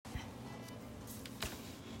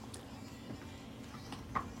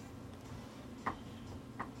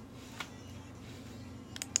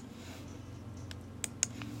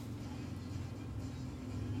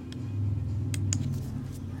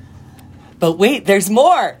But wait, there's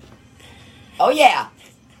more. Oh, yeah.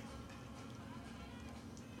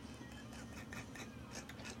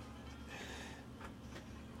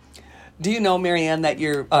 Do you know, Marianne, that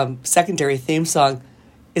your secondary theme song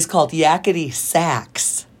is called Yakety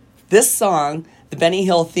Sax? This song, the Benny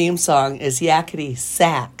Hill theme song, is Yakety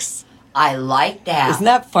Sax. I like that. Isn't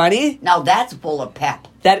that funny? Now that's full of pep.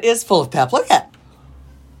 That is full of pep. Look at it.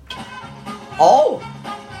 Oh.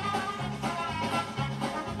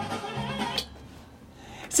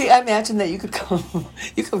 See, I imagine that you could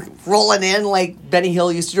rolling in like Benny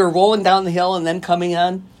Hill used to do, or rolling down the hill and then coming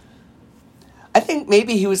on. I think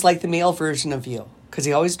maybe he was like the male version of you, because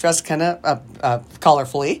he always dressed kind of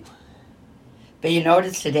colorfully. But you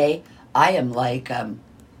notice today, I am like,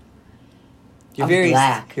 You're very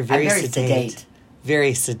black. You're very I'm very sedate.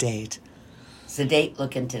 Very sedate. Sedate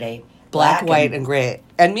looking today. Black, white, and gray.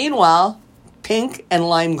 And meanwhile, pink and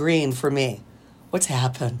lime green for me. What's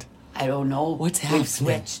happened? I don't know. What's happening? We've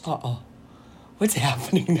switched. Uh-oh. What's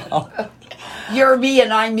happening now? You're me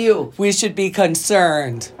and I'm you. We should be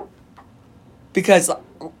concerned. Because...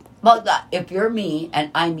 Well, if you're me and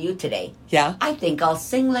I'm you today, yeah, I think I'll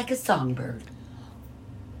sing like a songbird.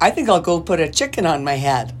 I think I'll go put a chicken on my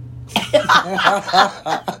head. Yeah,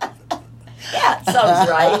 sounds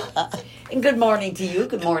right. And good morning to you.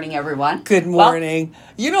 Good morning, everyone. Good morning. Well,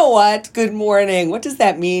 you know what? Good morning. What does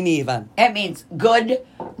that mean even? It means good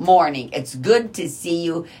morning. It's good to see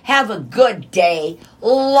you. Have a good day.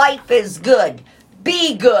 Life is good.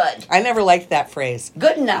 Be good. I never liked that phrase.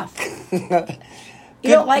 Good enough. You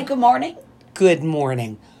don't like good morning? Good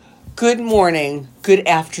morning. Good morning. Good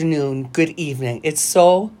afternoon. Good evening. It's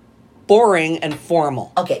so boring and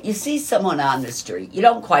formal. Okay, you see someone on the street. You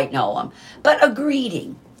don't quite know them. But a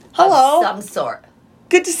greeting. Hello. Of some sort.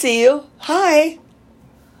 Good to see you. Hi.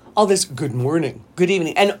 All this good morning, good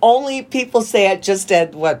evening. And only people say it just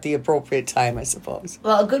at, the appropriate time, I suppose.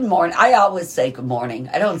 Well, good morning. I always say good morning.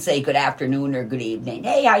 I don't say good afternoon or good evening.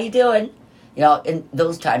 Hey, how you doing? You know, in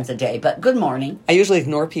those times of day. But good morning. I usually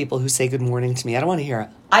ignore people who say good morning to me. I don't want to hear it.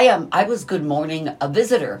 I was good morning a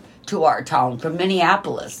visitor to our town from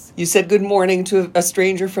Minneapolis. You said good morning to a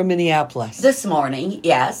stranger from Minneapolis. This morning,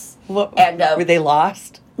 yes. What, and were they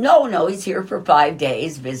lost? No, he's here for 5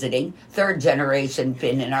 days visiting. Third generation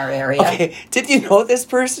been in our area. Okay, did you know this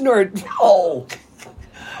person or? No.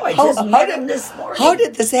 I just met him this morning. How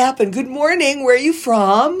did this happen? Good morning, where are you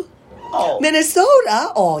from? Oh.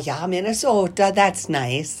 Minnesota? Oh, yeah, Minnesota, that's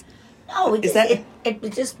nice. No, it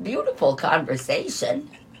was just beautiful conversation.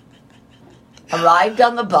 Arrived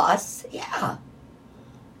on the bus, yeah.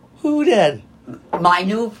 Who did? My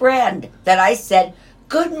new friend that I said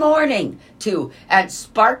good morning to and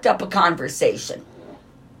sparked up a conversation.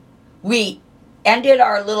 We ended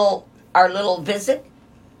our little visit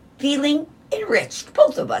feeling enriched,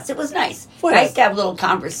 both of us. It was nice. Nice to have a little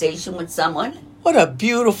conversation with someone. What a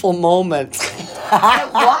beautiful moment.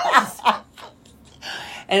 It was.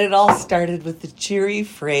 And it all started with the cheery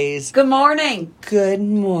phrase, good morning. Good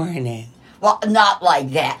morning. Well, not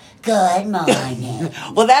like that. Good morning.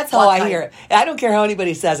 Well, that's how I hear it. I don't care how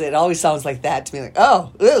anybody says it. It always sounds like that to me. Like,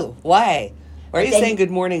 oh, ooh, why? Why are you saying good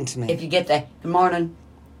morning to me? If you get the good morning,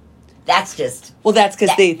 that's just... Well, that's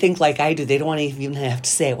because they think like I do. They don't want to even have to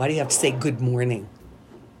say it. Why do you have to say good morning?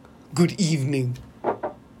 Good evening.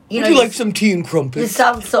 Would you like some tea and crumpets? You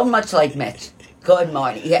sound so much like Mitch. Good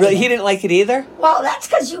morning. Yeah, really? He didn't like it either? Well, that's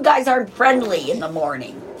because you guys aren't friendly in the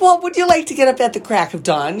morning. Well, would you like to get up at the crack of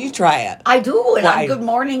dawn? You try it. I do, and I'm good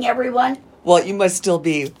morning, everyone. Well, you must still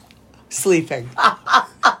be sleeping. Now,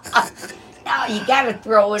 you got to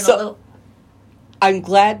throw in a little... I'm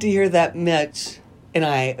glad to hear that Mitch and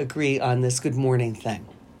I agree on this good morning thing.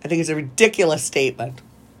 I think it's a ridiculous statement.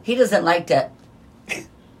 He doesn't like to...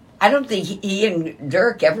 I don't think he and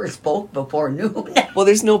Dirk ever spoke before noon. Well,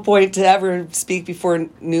 there's no point to ever speak before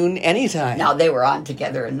noon anytime. No, they were on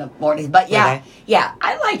together in the mornings. But yeah,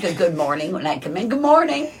 I like a good morning when I come in. Good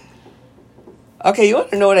morning. Okay, you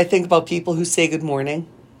want to know what I think about people who say good morning?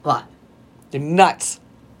 What? They're nuts.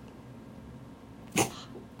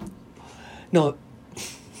 No,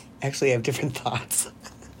 actually, I have different thoughts.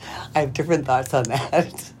 I have different thoughts on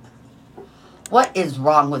that. What is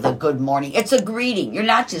wrong with a good morning? It's a greeting. You're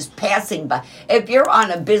not just passing by. If you're on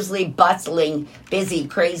a bustling, busy,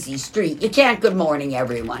 crazy street, you can't good morning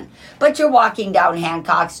everyone. But you're walking down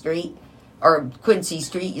Hancock Street or Quincy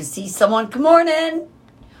Street, you see someone, good morning.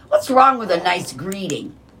 What's wrong with a nice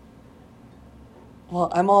greeting? Well,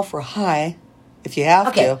 I'm all for hi, if you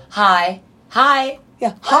have to. Okay, hi.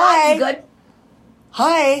 Yeah, hi. Good.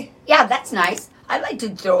 Hi. Yeah, that's nice. I like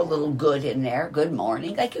to throw a little good in there. Good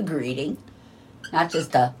morning, like a greeting. Not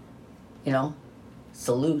just a,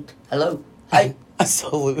 salute. Hello. Hi. A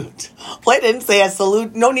salute. Well, I didn't say a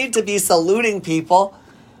salute. No need to be saluting people.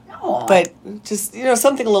 No. But just,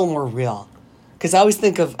 something a little more real. Because I always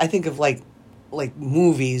think of like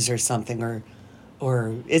movies or something,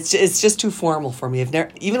 or it's just too formal for me.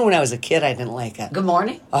 Even when I was a kid, I didn't like it. Good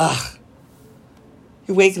morning. Ugh.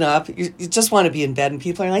 You're waking up, you just want to be in bed, and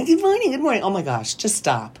people are like, good morning, good morning. Oh my gosh, just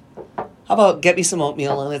stop. How about get me some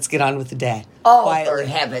oatmeal and let's get on with the day. Oh, quietly. for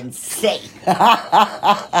heaven's sake.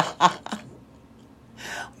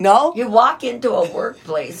 No? You walk into a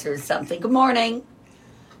workplace or something. Good morning.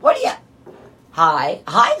 What do you... Hi.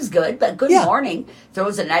 Hi's good, but good morning.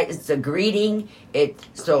 It's a greeting. It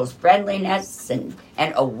shows friendliness and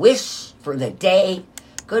a wish for the day.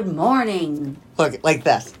 Good morning. Look, like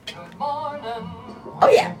this. Good morning. Oh,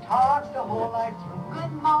 yeah. Talk the whole night through.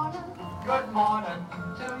 Good morning. Good morning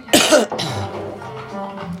to you.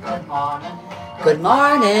 Good morning. Good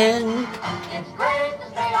morning. It's great to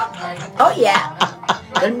stay up late. Oh, yeah.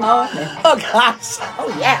 Good morning. Oh gosh.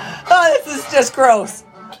 Oh, yeah. Oh, this is just gross.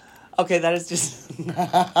 Okay, that is just...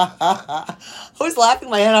 I was laughing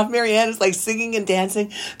my head off. Marianne is like singing and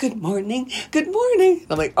dancing. Good morning, good morning.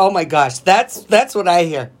 I'm like, oh my gosh, that's what I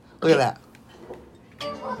hear. Look at that.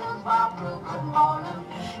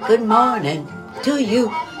 Good morning to you.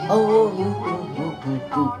 Oh.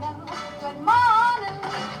 Good morning.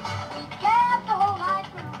 We kept the whole night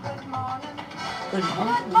through. Good morning. Good Good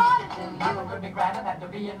morning. morning to you. Never could be grander than to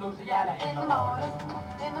be in Louisiana in the morning.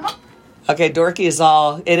 In the morning. Okay, dorky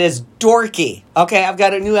it is dorky. Okay, I've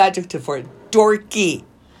got a new adjective for it. Dorky.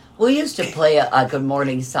 We used to play a good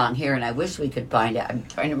morning song here, and I wish we could find it. I'm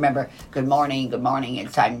trying to remember. Good morning,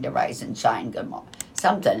 it's time to rise and shine. Good morning.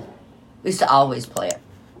 Something. We used to always play it.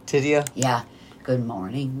 Did you? Yeah. Good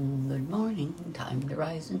morning, time to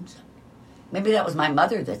rise and shine. Maybe that was my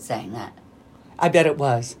mother that sang that. I bet it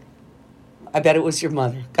was. I bet it was your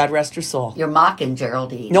mother. God rest her soul. You're mocking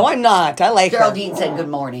Geraldine. No, I'm not. I like Geraldine her. said good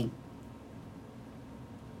morning.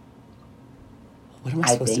 What am I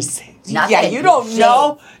supposed to say? Nothing. Yeah, you don't Shame.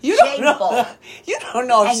 know. You don't know. Shameful. You don't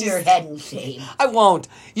know if Hang she's... your head in shame. I won't.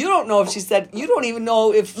 You don't know if she said... You don't even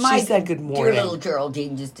know if My she said good morning. dear little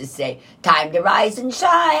Geraldine used to say, time to rise and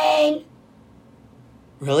shine.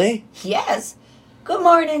 Really? Yes. Good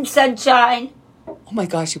morning, sunshine. Oh my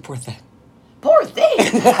gosh, you poor thing. Poor thing.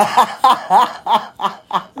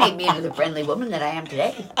 Made me into the friendly woman that I am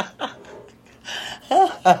today.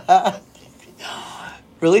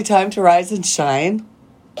 Really time to rise and shine?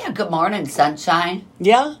 Yeah, good morning, sunshine.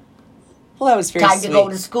 Yeah? Well, that was very Time sweet. to go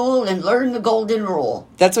to school and learn the golden rule.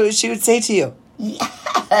 That's what she would say to you.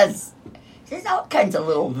 Yes. There's all kinds of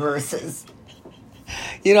little verses.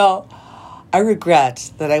 You know, I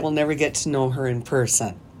regret that I will never get to know her in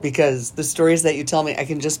person because the stories that you tell me, I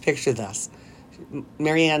can just picture this.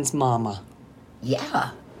 Marianne's mama.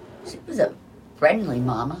 Yeah. She was a friendly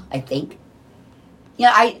mama, I think.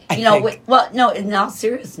 Yeah, in all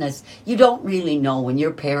seriousness, you don't really know when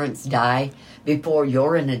your parents die before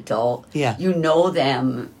you're an adult. Yeah. You know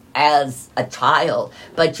them as a child,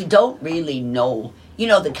 but you don't really know,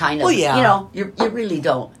 the kind of, Well, yeah. You really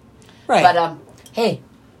don't. Right. But, hey,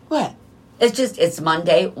 What? it's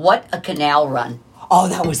Monday. What a canal run. Oh,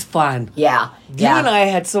 that was fun. Yeah. You and I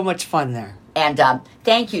had so much fun there. And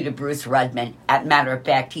thank you to Bruce Rudman. As a matter of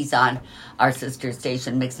fact, he's on our sister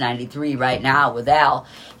station, Mix 93, right now with Al.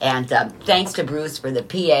 And thanks to Bruce for the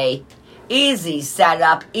PA. Easy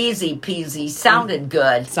setup, easy peasy. Sounded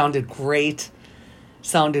good. Sounded great.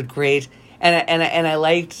 And I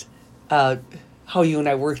liked how you and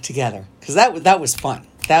I worked together because that was fun.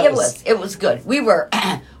 It was good. We were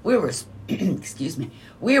excuse me.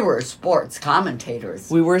 We were sports commentators.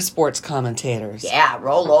 We were sports commentators. Yeah,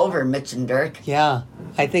 roll over, Mitch and Dirk. Yeah.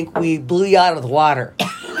 I think we blew you out of the water,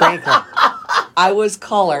 frankly. I was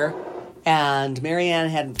color, and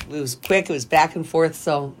Marianne it was quick, it was back and forth,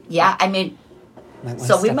 so... Yeah, I mean,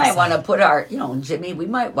 so we might want to put our, Jimmy, we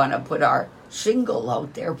might want to put our shingle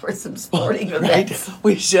out there for some sporting events. Right.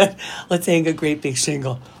 We should. Let's hang a great big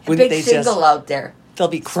shingle. A big shingle out there. They'll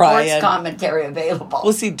be crying. Sports commentary available.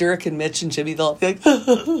 We'll see Dirk and Mitch and Jimmy. They'll be like,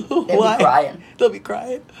 They'll be crying. They'll be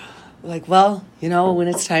crying. Like, well, when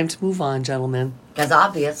it's time to move on, gentlemen. Because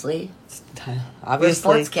obviously, we're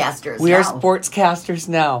sportscasters We now. are sportscasters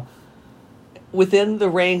now. Within the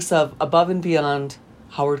ranks of Above and Beyond,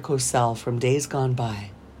 Howard Cosell from Days Gone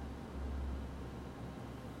By.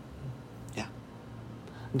 Yeah.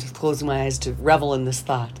 I'm just closing my eyes to revel in this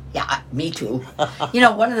thought. Yeah, me too.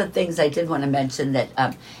 One of the things I did want to mention that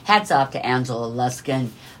hats off to Angela Luskin,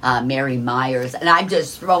 Mary Myers, and I'm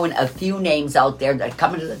just throwing a few names out there that are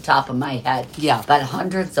coming to the top of my head. Yeah. But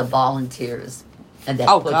hundreds of volunteers and that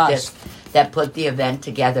that put the event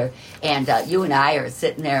together. And you and I are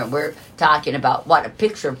sitting there and we're talking about what a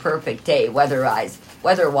picture perfect day weather-wise.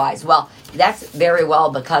 Well, that's very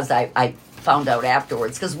well because I found out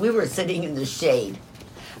afterwards because we were sitting in the shade.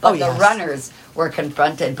 But the runners were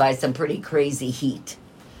confronted by some pretty crazy heat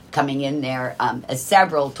coming in there. As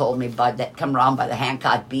several told me, Bud, that come around by the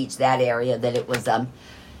Hancock Beach, that area, that it was,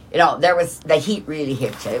 there was, the heat really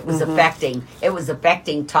hit you. It was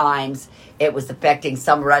affecting times. It was affecting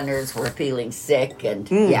some runners were feeling sick and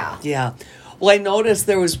yeah. Yeah. Well, I noticed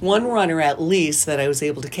there was one runner at least that I was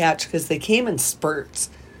able to catch because they came in spurts.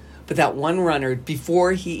 But that one runner,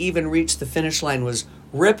 before he even reached the finish line, was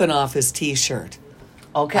ripping off his T-shirt.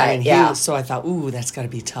 Okay, So I thought, ooh, that's got to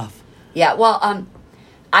be tough. Yeah, well,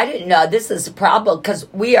 I didn't know this is a problem because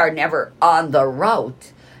we are never on the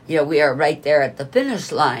route. We are right there at the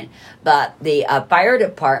finish line. But the fire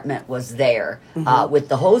department was there with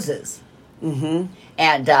the hoses. Mm-hmm.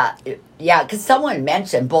 And, because someone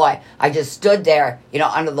mentioned, boy, I just stood there,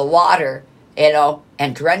 under the water,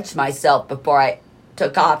 and drenched myself before I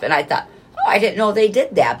took off. And I thought, I didn't know they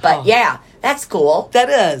did that. But, that's cool. That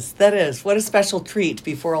is. What a special treat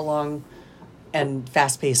before a long and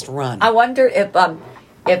fast-paced run. I wonder if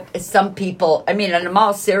some people, and I'm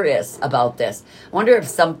all serious about this, I wonder if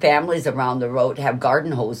some families around the road have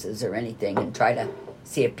garden hoses or anything and try to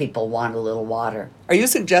see if people want a little water. Are you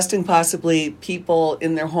suggesting possibly people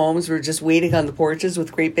in their homes were just waiting on the porches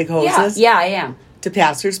with great big hoses? Yeah, I am. To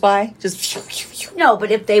passersby? Just no, but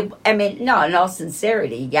if they, in all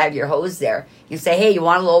sincerity, you have your hose there. You say, hey, you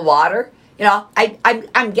want a little water?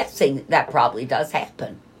 I'm guessing that probably does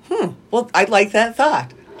happen. Well, I like that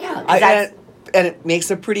thought. Yeah, and it makes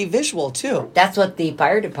a pretty visual, too. That's what the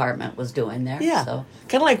fire department was doing there. Yeah. So.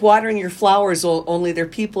 Kind of like watering your flowers, only they're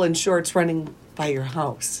people in shorts running by your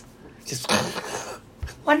house. Just.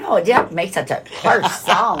 Well, no, it didn't make such a harsh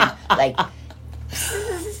sound.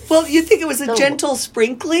 Well, you think it was a gentle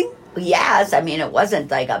sprinkling? Yes. It wasn't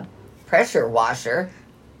like a pressure washer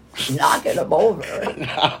knocking them over.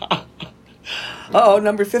 Uh-oh,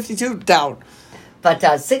 number 52 down.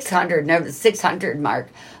 But 600, never the 600 mark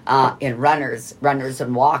in runners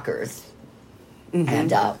and walkers. Mm-hmm.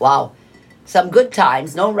 And, wow, some good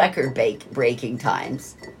times, no record breaking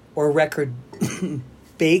times. Or record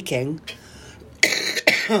baking.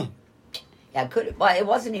 Yeah, it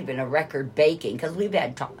wasn't even a record baking because we've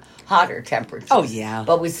had hotter temperatures. Oh, yeah.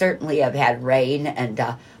 But we certainly have had rain, and,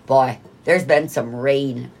 boy, there's been some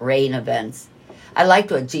rain events. I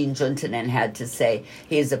liked what Gene Juntanen had to say.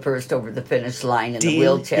 He's the first over the finish line in the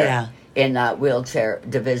wheelchair wheelchair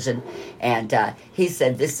division, and he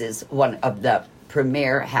said this is one of the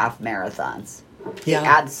premier half marathons. Yeah. He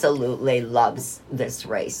absolutely loves this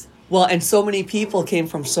race. Well, and so many people came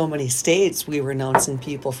from so many states. We were announcing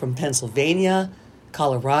people from Pennsylvania,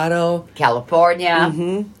 Colorado,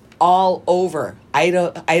 California, all over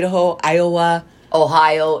Idaho, Iowa.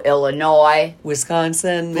 Ohio, Illinois,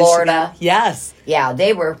 Wisconsin, Florida. Michigan. Yes. Yeah,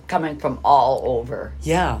 they were coming from all over.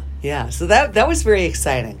 Yeah. So that was very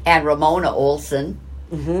exciting. And Ramona Olson.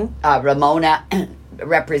 Ramona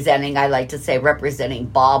representing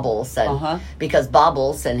Bob Olson. Because Bob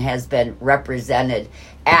Olson has been represented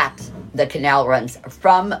at the canal runs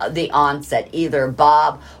from the onset, either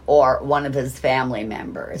Bob or one of his family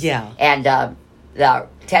members. Yeah. And the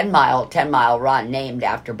 10-mile run named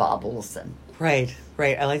after Bob Olson. Right.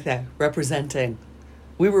 I like that. Representing.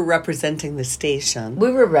 We were representing the station.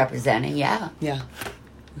 We were representing, yeah. Yeah.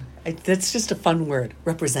 That's just a fun word.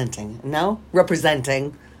 Representing. Now,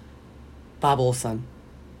 representing Bob Olson.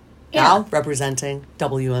 Yeah. Now, representing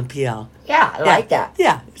WMPL. Yeah, I like that.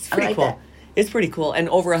 Yeah, it's pretty like cool. that. It's pretty cool. And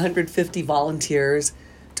over 150 volunteers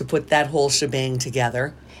to put that whole shebang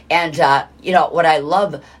together. And, what I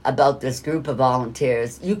love about this group of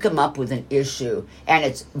volunteers, you come up with an issue, and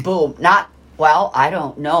it's boom, I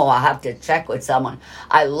don't know. I'll have to check with someone.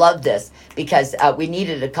 I love this because we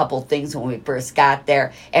needed a couple things when we first got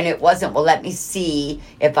there. And it wasn't, let me see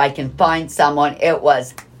if I can find someone. It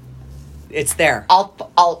was, it's there.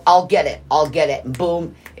 I'll get it. I'll get it. And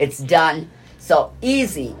boom, it's done. So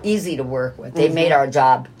easy to work with. They made our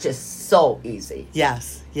job just so easy.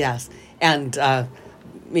 Yes. And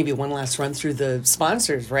maybe one last run through the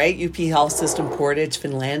sponsors, right? UP Health System, Portage,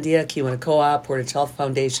 Finlandia, Kiwanis Co-op, Portage Health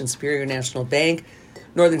Foundation, Superior National Bank,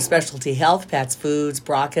 Northern Specialty Health, Pat's Foods,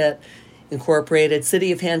 Brockett Incorporated,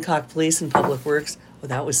 City of Hancock Police and Public Works. Oh,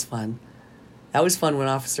 that was fun. That was fun when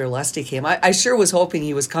Officer Lusty came. I sure was hoping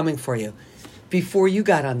he was coming for you. Before you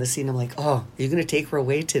got on the scene, I'm like, oh, are you going to take her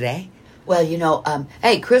away today? Well,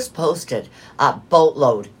 hey, Chris posted a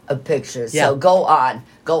boatload of pictures. Yeah. So go on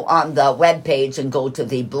the webpage and go to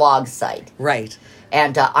the blog site. Right.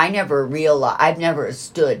 And I've never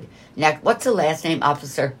stood next. What's the last name,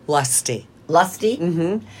 Officer Lusty. Lusty?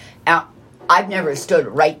 Mm-hmm. I've never stood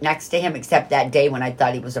right next to him except that day when I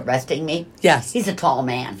thought he was arresting me. Yes. He's a tall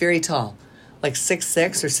man. Very tall. Like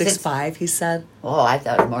 6'6" or 6'5", he said. Oh, I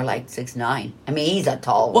thought it was more like 6'9". I mean, he's a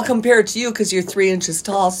tall Well, one. compared to you, because you're 3 inches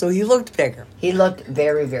tall, so he looked bigger. He looked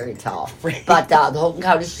very, very tall. Right. But the Holton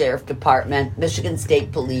County Sheriff Department, Michigan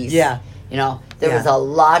State Police. Yeah. There was a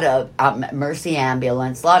lot of Mercy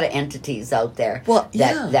Ambulance, a lot of entities out there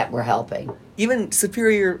that were helping. Even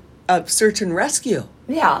Superior Search and Rescue.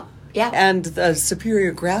 Yeah, yeah. And the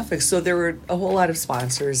Superior Graphics. So there were a whole lot of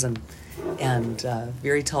sponsors and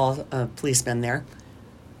very tall policemen there,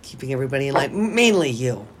 keeping everybody in line. Mainly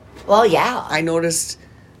you. Well, yeah. I noticed,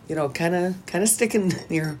 kind of sticking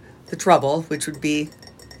near the trouble, which would be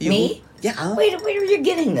you. Me? Yeah. Where are you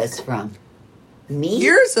getting this from? Me?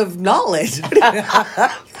 Years of knowledge.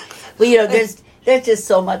 Well, there's just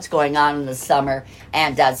so much going on in the summer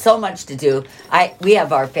and so much to do. We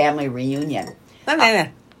have our family reunion. Yeah.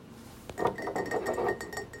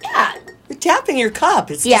 You're tapping your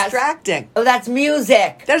cup. It's Yes. distracting. Oh, that's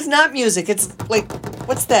music. That's not music. It's like,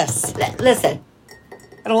 what's this? Listen,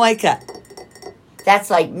 I don't like it. that's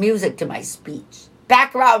like music to my speech.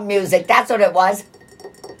 Background music, that's what it was.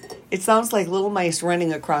 It sounds like little mice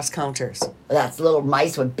running across counters. That's little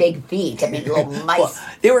mice with big feet. I mean, little mice. Well,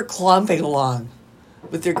 they were clomping along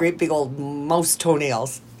with their great big old mouse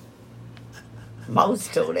toenails. Mouse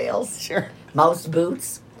toenails. Sure. Mouse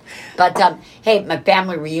boots. But, hey, my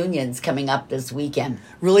family reunion's coming up this weekend.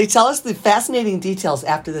 Really? Tell us the fascinating details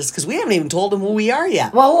after this, because we haven't even told them who we are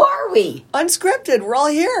yet. Well, who are we? Unscripted. We're all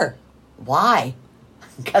here. Why?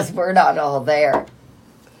 Because we're not all there.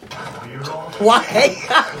 Why?